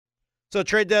So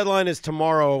trade deadline is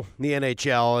tomorrow in the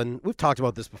NHL, and we've talked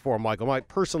about this before, Michael. My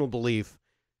personal belief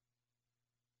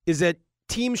is that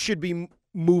teams should be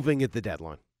moving at the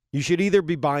deadline. You should either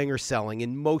be buying or selling.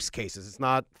 In most cases, it's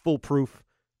not foolproof.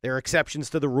 There are exceptions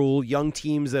to the rule. Young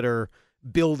teams that are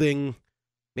building,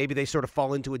 maybe they sort of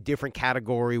fall into a different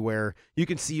category where you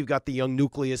can see you've got the young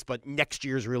nucleus, but next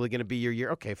year is really going to be your year.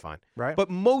 Okay, fine. Right. But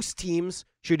most teams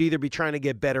should either be trying to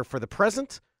get better for the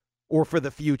present or for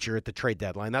the future at the trade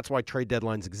deadline. That's why trade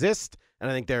deadlines exist, and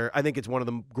I think it's one of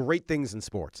the great things in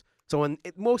sports. So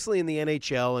mostly in the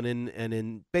NHL and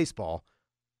in baseball,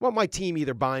 I want my team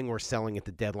either buying or selling at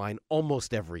the deadline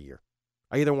almost every year.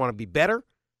 I either want to be better,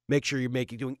 make sure you're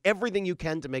doing everything you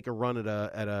can to make a run at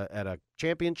a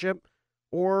championship,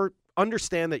 or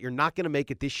understand that you're not going to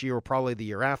make it this year or probably the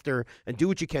year after, and do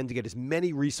what you can to get as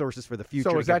many resources for the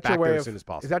future So to is get that back your there way as of soon as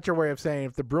possible. Is that your way of saying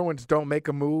if the Bruins don't make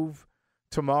a move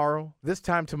tomorrow, this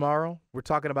time tomorrow, we're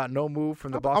talking about no move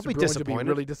from the Boston Bruins, you'll be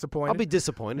really disappointed? I'll be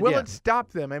disappointed. Will yeah. it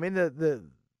stop them? I mean, the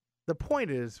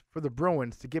point is for the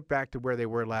Bruins to get back to where they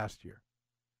were last year.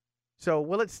 So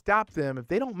will it stop them if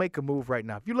they don't make a move right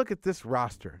now? If you look at this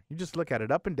roster, you just look at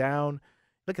it up and down,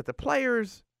 look at the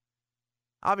players,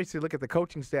 obviously look at the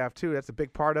coaching staff too. That's a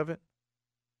big part of it.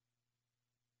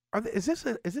 Is this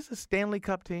a Stanley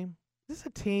Cup team? Is this a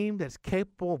team that's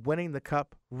capable of winning the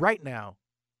Cup right now?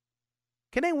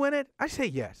 Can they win it? I say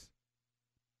yes.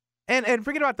 And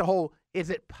forget about the whole, is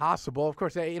it possible? Of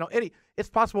course, Eddie, it's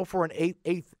possible for an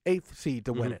eighth seed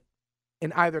to win it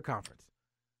in either conference.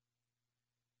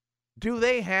 Do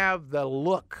they have the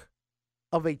look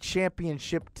of a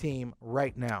championship team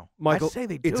right now? Michael, I say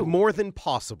they do. It's more than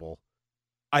possible.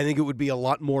 I think it would be a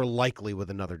lot more likely with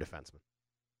another defenseman.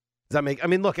 Does that make? I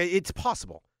mean, look, it's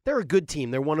possible. They're a good team.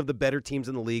 They're one of the better teams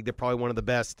in the league. They're probably one of the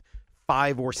best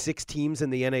 5 or 6 teams in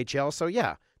the NHL. So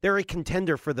yeah, they're a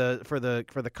contender for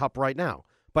the Cup right now.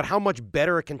 But how much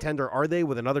better a contender are they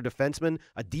with another defenseman,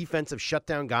 a defensive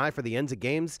shutdown guy for the ends of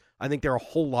games? I think they're a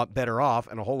whole lot better off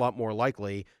and a whole lot more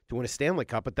likely to win a Stanley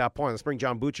Cup at that point. Let's bring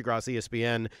John Buccigross,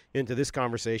 ESPN, into this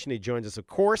conversation. He joins us, of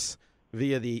course,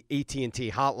 via the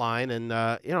AT&T hotline. And,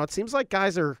 it seems like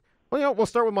guys are – we'll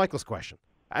start with Michael's question.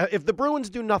 If the Bruins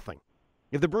do nothing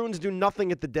at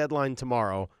the deadline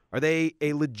tomorrow, are they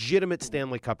a legitimate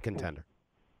Stanley Cup contender?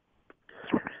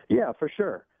 Yeah, for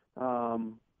sure.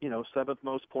 7th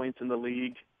most points in the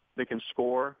league. They can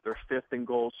score. They're 5th in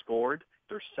goals scored.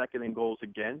 They're 2nd in goals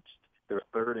against. They're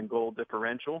 3rd in goal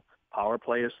differential. Power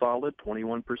play is solid,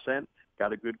 21%.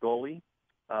 Got a good goalie.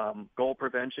 Goal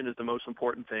prevention is the most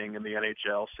important thing in the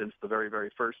NHL since the very, very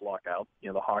first lockout.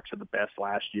 The Hawks are the best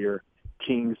last year.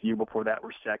 Kings, the year before that,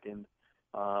 were 2nd.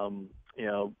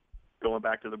 Going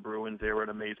back to the Bruins, they were an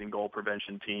amazing goal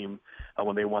prevention team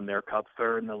when they won their cup,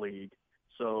 3rd in the league.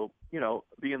 So,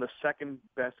 being the 2nd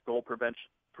best goal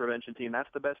prevention team, that's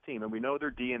the best team. And we know their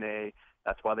DNA.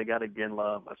 That's why they got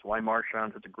Iginla. That's why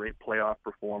Marchand's such a great playoff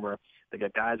performer. They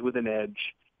got guys with an edge,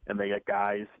 and they got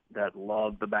guys that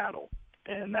love the battle.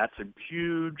 And that's a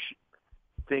huge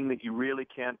thing that you really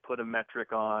can't put a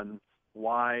metric on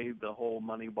why the whole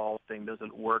Moneyball thing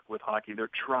doesn't work with hockey. They're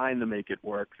trying to make it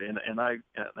work. And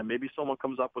maybe someone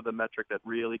comes up with a metric that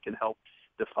really can help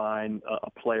define a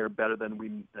player better than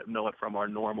we know it from our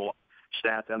normal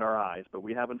stats and our eyes, but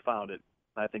we haven't found it.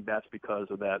 I think that's because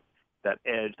of that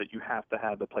edge that you have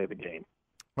to play the game.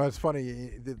 Well, it's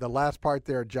funny. The last part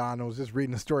there, John, I was just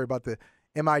reading a story about the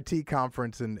MIT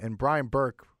conference, and Brian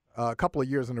Burke, a couple of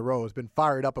years in a row, has been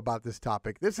fired up about this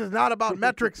topic. This is not about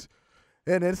metrics,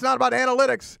 and it's not about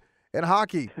analytics in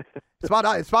hockey. It's about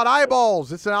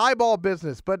eyeballs. It's an eyeball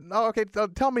business. But, okay,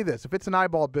 tell me this. If it's an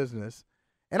eyeball business,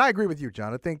 and I agree with you,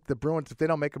 John. I think the Bruins, if they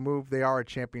don't make a move, they are a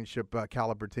championship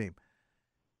caliber team.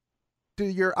 Do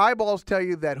your eyeballs tell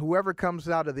you that whoever comes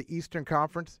out of the Eastern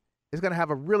Conference is going to have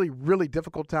a really, really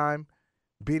difficult time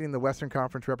beating the Western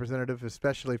Conference representative,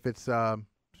 especially if it's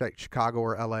like Chicago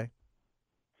or L.A.?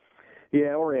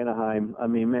 Yeah, or Anaheim. I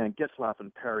mean, man, Getzlaf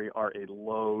and Perry are a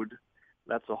load.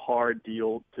 That's a hard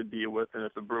deal to deal with. And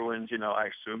if the Bruins, I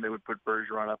assume they would put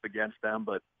Bergeron up against them,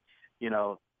 but,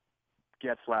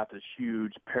 Getzlaf is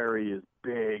huge, Perry is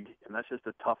big, and that's just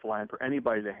a tough line for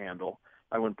anybody to handle.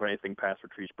 I wouldn't put anything past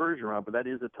Patrice Bergeron, but that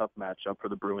is a tough matchup for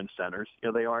the Bruins centers.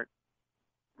 They aren't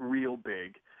real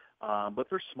big, but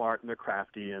they're smart and they're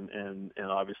crafty, and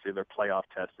obviously they're playoff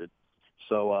tested.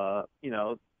 So,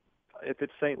 if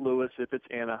it's St. Louis, if it's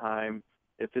Anaheim,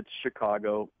 if it's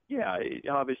Chicago, yeah,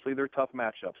 obviously they're tough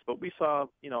matchups. But we saw,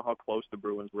 how close the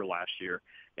Bruins were last year.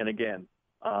 And again,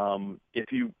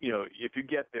 if you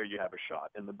get there, you have a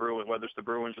shot. And the Bruins, whether it's the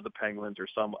Bruins or the Penguins or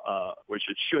some, which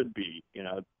it should be,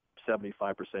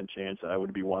 75% chance that I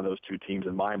would be one of those two teams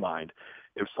in my mind.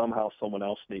 If somehow someone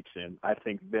else sneaks in, I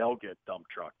think they'll get dump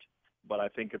trucked. But I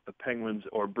think if the Penguins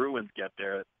or Bruins get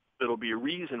there, there'll be a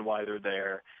reason why they're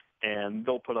there, and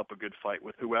they'll put up a good fight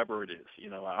with whoever it is.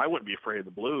 I wouldn't be afraid of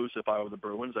the Blues if I were the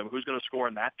Bruins. I mean, who's going to score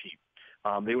in that team?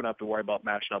 They wouldn't have to worry about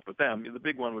matching up with them. The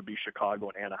big one would be Chicago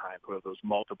and Anaheim, who have those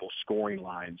multiple scoring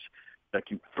lines that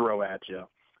can throw at you.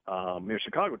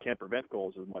 Chicago can't prevent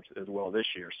goals as well this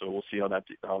year, so we'll see how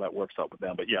that works out with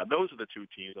them. But yeah, those are the two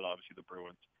teams that obviously the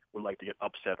Bruins would like to get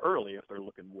upset early if they're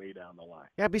looking way down the line.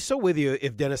 Yeah, I'd be so with you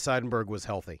if Dennis Seidenberg was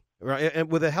healthy. Right?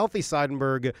 And with a healthy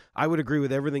Seidenberg, I would agree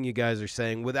with everything you guys are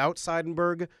saying. Without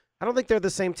Seidenberg, I don't think they're the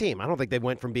same team. I don't think they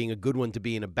went from being a good one to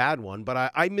being a bad one,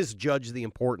 but I misjudged the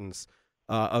importance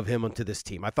of him onto this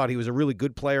team. I thought he was a really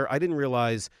good player. I didn't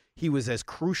realize he was as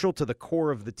crucial to the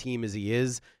core of the team as he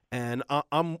is, and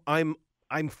I'm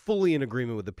fully in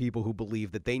agreement with the people who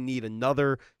believe that they need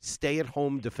another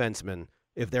stay-at-home defenseman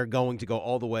if they're going to go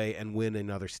all the way and win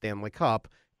another Stanley Cup.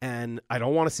 And I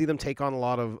don't want to see them take on a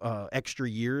lot of extra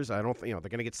years. I don't think they're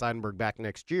going to get Seidenberg back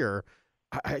next year.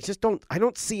 I just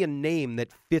don't see a name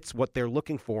that fits what they're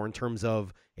looking for in terms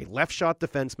of a left shot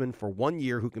defenseman for 1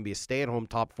 year who can be a stay-at-home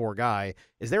top four guy.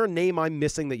 Is there a name I'm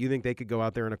missing that you think they could go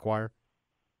out there and acquire?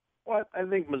 Well, I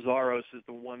think Mazzaros is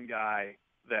the one guy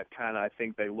that kind of I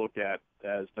think they look at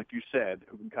as, like you said,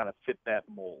 who can kind of fit that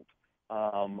mold.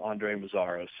 Andre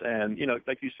Mazzaros. And,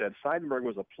 like you said, Seidenberg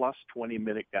was a plus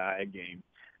 20-minute guy a game.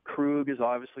 Krug is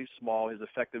obviously small. His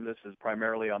effectiveness is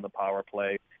primarily on the power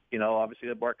play. Obviously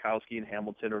the Bartkowski and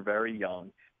Hamilton are very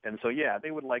young. And so, yeah,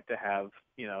 they would like to have,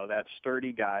 that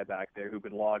sturdy guy back there who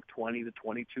can log 20 to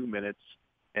 22 minutes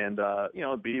and,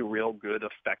 be a real good,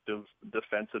 effective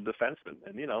defensive defenseman.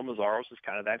 And, Mazzaros is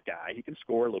kind of that guy. He can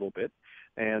score a little bit.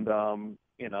 And,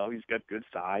 he's got good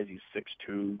size. He's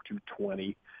 6'2",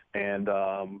 220. And,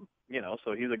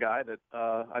 so he's a guy that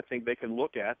I think they can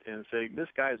look at and say, this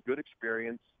guy has good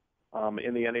experience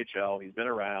in the NHL. He's been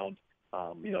around,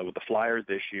 with the Flyers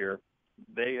this year.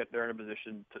 They're in a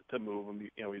position to move him.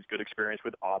 He's good experience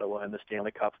with Ottawa in the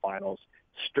Stanley Cup Finals.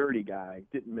 Sturdy guy.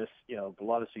 Didn't miss, a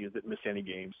lot of seasons, didn't miss any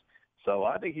games. So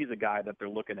I think he's a guy that they're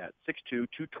looking at, 6'2",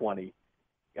 220,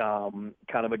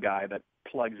 kind of a guy that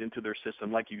plugs into their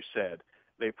system. Like you said,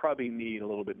 they probably need a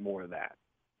little bit more of that.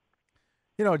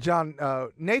 John,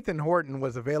 Nathan Horton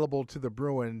was available to the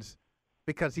Bruins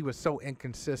because he was so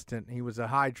inconsistent. He was a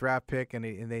high draft pick, and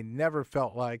they never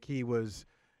felt like he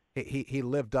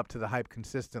lived up to the hype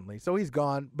consistently. So he's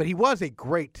gone, but he was a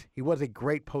great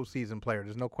postseason player.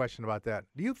 There's no question about that.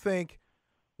 Do you think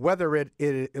whether it's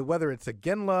a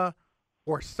Ginla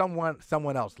or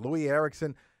someone else, Louis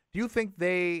Eriksson, do you think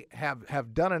they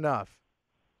have done enough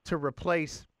to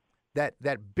replace that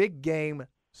big game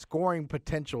scoring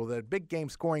potential, that big game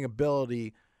scoring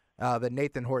ability that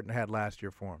Nathan Horton had last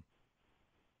year for him?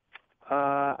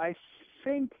 I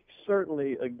think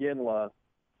certainly Iginla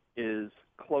is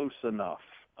close enough.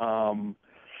 And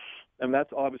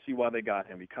that's obviously why they got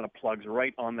him. He kind of plugs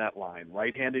right on that line.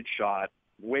 Right-handed shot,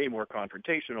 way more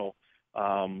confrontational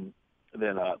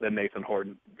than Nathan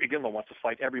Horton. Iginla wants to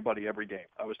fight everybody every game.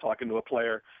 I was talking to a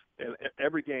player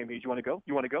every game. You want to go?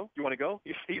 You want to go? You want to go?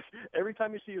 Every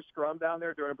time you see a scrum down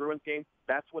there during a Bruins game,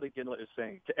 that's what Iginla is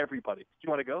saying to everybody. Do you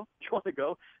want to go? Do you want to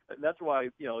go? And that's why,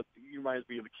 it reminds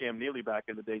me of Cam Neely back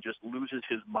in the day, just loses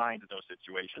his mind in those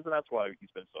situations, and that's why he's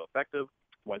been so effective.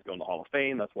 That's why he's going to the Hall of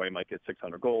Fame. That's why he might get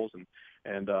 600 goals,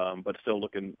 and but still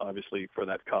looking, obviously, for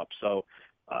that cup. So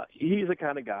he's the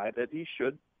kind of guy that he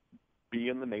should be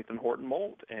in the Nathan Horton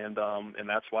mold, and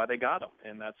that's why they got him,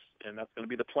 and that's going to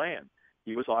be the plan.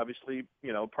 He was obviously,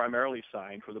 primarily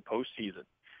signed for the postseason,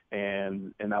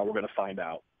 and now we're going to find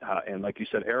out. And like you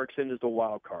said, Eriksson is the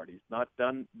wild card. He's not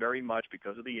done very much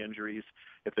because of the injuries.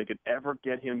 If they could ever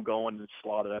get him going and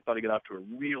slotted, I thought he'd get off to a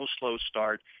real slow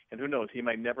start, and who knows, he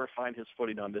might never find his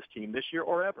footing on this team this year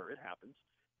or ever. It happens,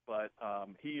 but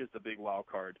he is the big wild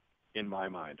card in my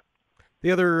mind. The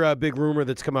other big rumor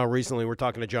that's come out recently, we're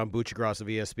talking to John Buccigross of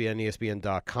ESPN,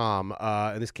 ESPN.com,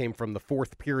 and this came from the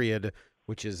Fourth Period,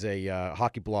 which is a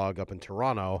hockey blog up in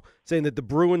Toronto, saying that the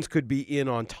Bruins could be in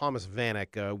on Thomas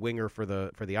Vanek, a winger for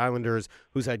the Islanders,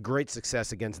 who's had great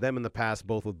success against them in the past,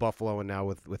 both with Buffalo and now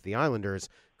with the Islanders.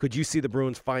 Could you see the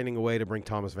Bruins finding a way to bring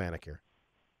Thomas Vanek here?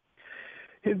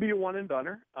 He'd be a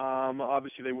one-and-doner.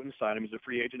 Obviously, they wouldn't sign him. He's a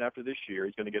free agent after this year.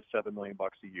 He's going to get $7 million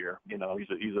a year.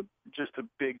 He's just a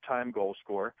big-time goal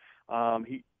scorer.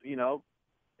 He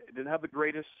didn't have the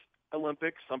greatest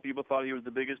Olympics. Some people thought he was the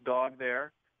biggest dog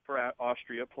there for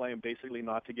Austria, playing basically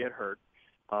not to get hurt.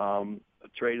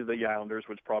 Traded the Islanders,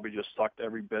 which probably just sucked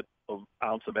every bit of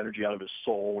ounce of energy out of his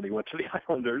soul when he went to the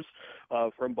Islanders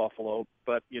from Buffalo.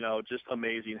 But, just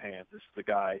amazing hands. This is the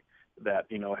guy that,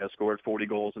 has scored 40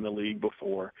 goals in the league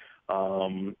before,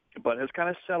 but has kind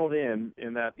of settled in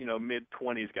that,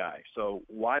 mid-20s guy. So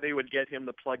why they would get him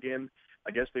to plug in,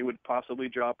 I guess they would possibly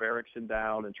drop Eriksson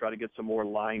down and try to get some more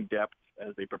line depth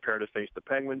as they prepare to face the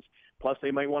Penguins. Plus,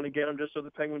 they might want to get him just so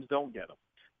the Penguins don't get him.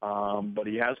 But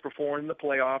he has performed in the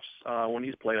playoffs when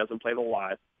he's played. Hasn't played a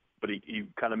lot, but he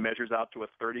kind of measures out to a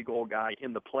 30-goal guy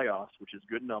in the playoffs, which is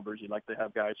good numbers. You like to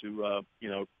have guys who,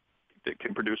 that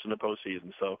can produce in the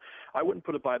postseason. So I wouldn't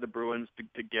put it by the Bruins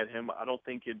to get him. I don't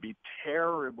think it'd be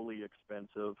terribly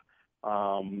expensive,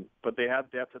 but they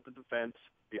have depth at the defense.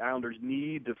 The Islanders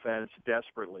need defense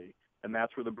desperately, and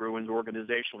that's where the Bruins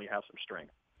organizationally have some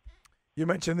strength. You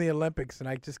mentioned the Olympics, and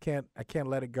I can't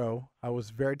let it go. I was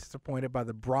very disappointed by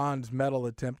the bronze medal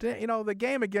attempt. The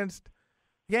game against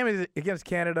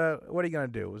Canada, what are you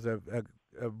going to do? It was a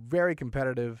very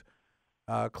competitive,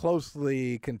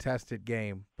 closely contested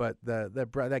game, but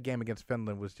that game against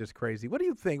Finland was just crazy. What do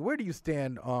you think? Where do you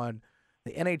stand on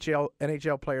the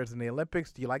NHL players in the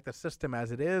Olympics? Do you like the system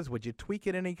as it is? Would you tweak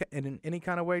it in any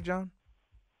kind of way, John?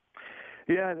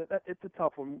 Yeah, it's a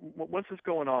tough one. Once it's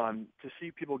going on, to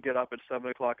see people get up at 7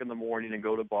 o'clock in the morning and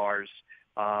go to bars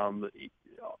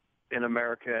in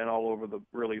America and all over the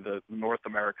North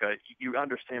America, you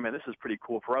understand, man, this is pretty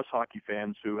cool for us hockey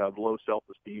fans who have low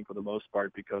self-esteem for the most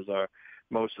part because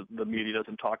most of the media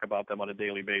doesn't talk about them on a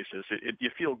daily basis.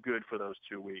 You feel good for those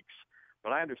 2 weeks.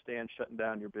 But I understand shutting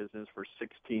down your business for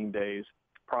 16 days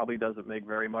probably doesn't make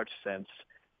very much sense,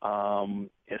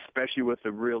 especially with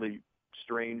the really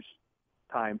strange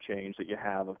time change that you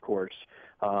have, of course.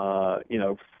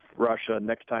 Russia,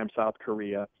 next time South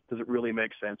Korea. Does it really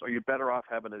make sense? Are you better off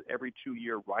having an every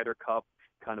 2-year Ryder Cup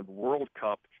kind of World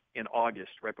Cup in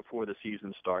August right before the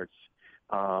season starts?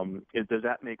 Does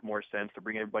that make more sense to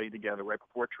bring everybody together right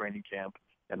before training camp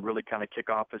and really kind of kick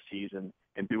off the season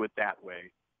and do it that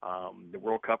way? The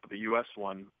World Cup, the U.S.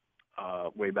 one,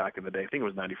 way back in the day, I think it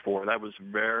was 94. That was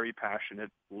very passionate,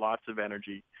 lots of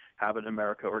energy. Have it in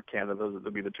America or Canada, those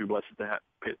would be the two best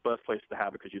places to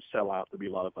have it because you sell out. There'd be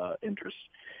a lot of interest.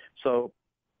 So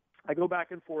I go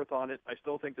back and forth on it. I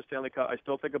still think the Stanley Cup, I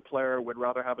still think a player would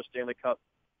rather have a Stanley Cup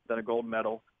than a gold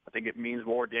medal. I think it means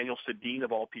more. Daniel Sedin,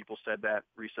 of all people, said that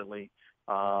recently.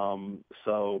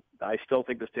 So I still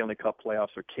think the Stanley Cup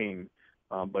playoffs are king,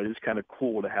 but it's kind of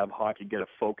cool to have hockey get a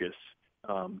focus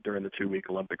during the 2-week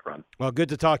Olympic run. Well, good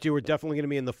to talk to you. We're definitely going to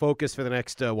be in the focus for the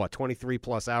next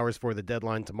 23+ hours for the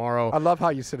deadline tomorrow. I love how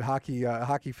you said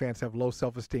hockey fans have low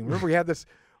self-esteem. Remember, we had this.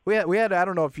 We had. I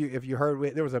don't know if you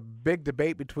heard. There was a big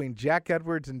debate between Jack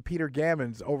Edwards and Peter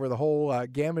Gammons over the whole.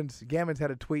 Gammons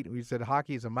had a tweet and he said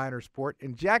hockey is a minor sport,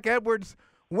 and Jack Edwards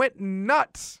went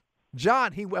nuts.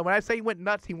 John, when I say he went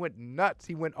nuts, he went nuts.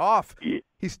 He went off.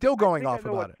 He's still going off about it.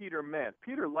 I know what Peter meant.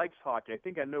 Peter likes hockey. I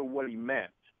think I know what he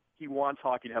meant. He wants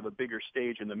hockey to have a bigger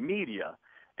stage in the media,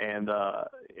 and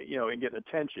and get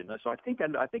attention. So I think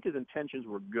his intentions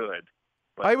were good.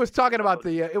 But I was talking about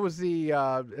the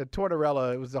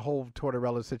Tortorella. It was the whole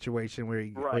Tortorella situation where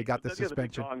he got the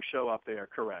suspension. The long show up there,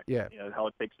 correct? Yeah. How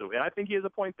it takes away. And I think he has a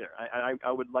point there.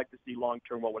 I would like to see long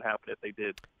term what would happen if they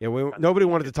did. Yeah, nobody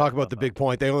wanted to talk about the big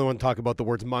point. They only want to talk about the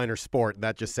words minor sport. And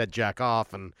that just set Jack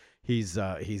off, and he's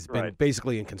been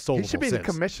basically inconsolable. He should be since.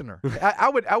 the commissioner. I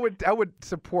would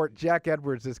support Jack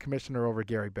Edwards as commissioner over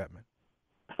Gary Bettman.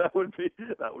 That would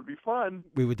be fun.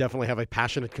 We would definitely have a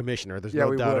passionate commissioner. There's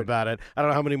no doubt about it. I don't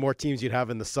know how many more teams you'd have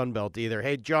in the Sun Belt either.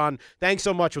 Hey, John, thanks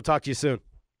so much. We'll talk to you soon.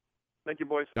 Thank you,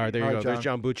 boys. All right, there you go. John. There's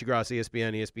John Buccigross,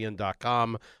 ESPN,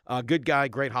 ESPN.com. Good guy,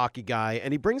 great hockey guy.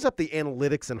 And he brings up the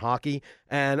analytics in hockey.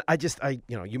 And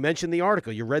you mentioned the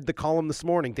article. You read the column this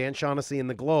morning, Dan Shaughnessy in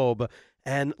the Globe.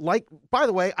 And by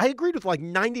the way, I agreed with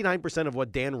 99% of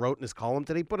what Dan wrote in his column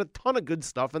today. He put a ton of good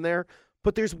stuff in there.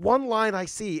 But there's one line I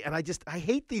see, and I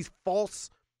hate these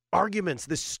false arguments,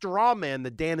 this straw man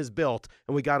that Dan has built,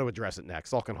 and we got to address it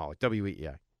next. Alcoholic,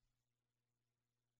 WEEI.